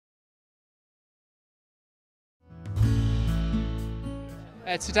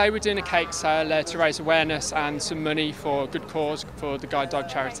Today we're doing a cake sale to raise awareness and some money for a good cause for the Guide Dog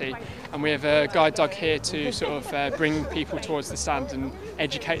charity, and we have a guide dog here to sort of bring people towards the stand and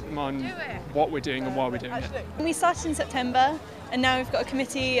educate them on what we're doing and why we're doing it. We started in September and now we've got a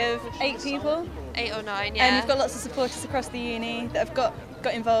committee of 8 people. 8 or 9, yeah. And we've got lots of supporters across the uni that have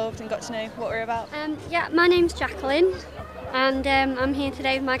got involved and got to know what we're about. Yeah, my name's Jacqueline and I'm here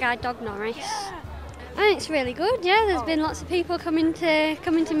today with my guide dog Norris. And it's really good, yeah, there's been lots of people coming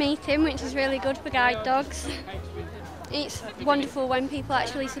to meet him, which is really good for guide dogs. It's wonderful when people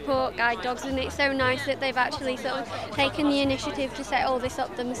actually support guide dogs, and it's so nice that they've actually sort of taken the initiative to set all this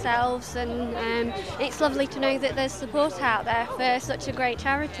up themselves, and it's lovely to know that there's support out there for such a great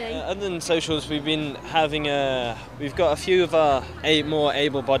charity. Other than socials, we've got a few of our more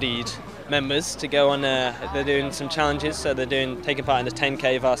able-bodied members to go on. They're doing some challenges, so they're taking part in the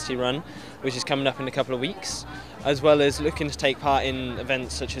 10k varsity run, which is coming up in a couple of weeks, as well as looking to take part in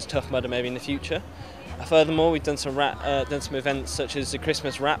events such as Tough Mudder maybe in the future. Furthermore, we've done some events such as the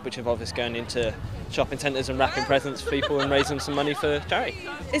Christmas wrap, which involve us going into shopping centres and wrapping presents for people and raising some money for charity.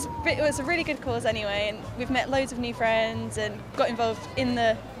 It was a really good cause anyway, and we've met loads of new friends and got involved in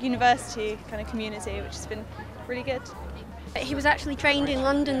the university kind of community, which has been really good. He was actually trained in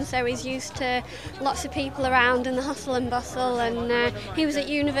London, so he's used to lots of people around and the hustle and bustle, and he was at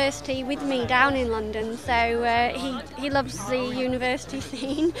university with me down in London, so he loves the university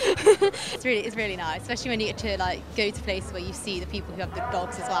scene. It's really nice, especially when you get to go to places where you see the people who have the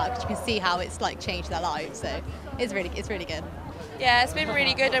dogs as well, because you can see how it's changed their lives. So it's really good. Yeah, it's been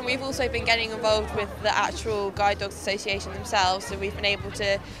really good, and we've also been getting involved with the actual Guide Dogs Association themselves, so we've been able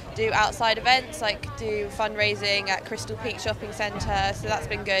to do outside events, like do fundraising at Crystal Peak Shopping Centre, so that's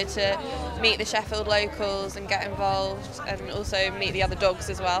been good to meet the Sheffield locals and get involved, and also meet the other dogs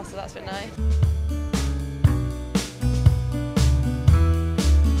as well, so that's been nice.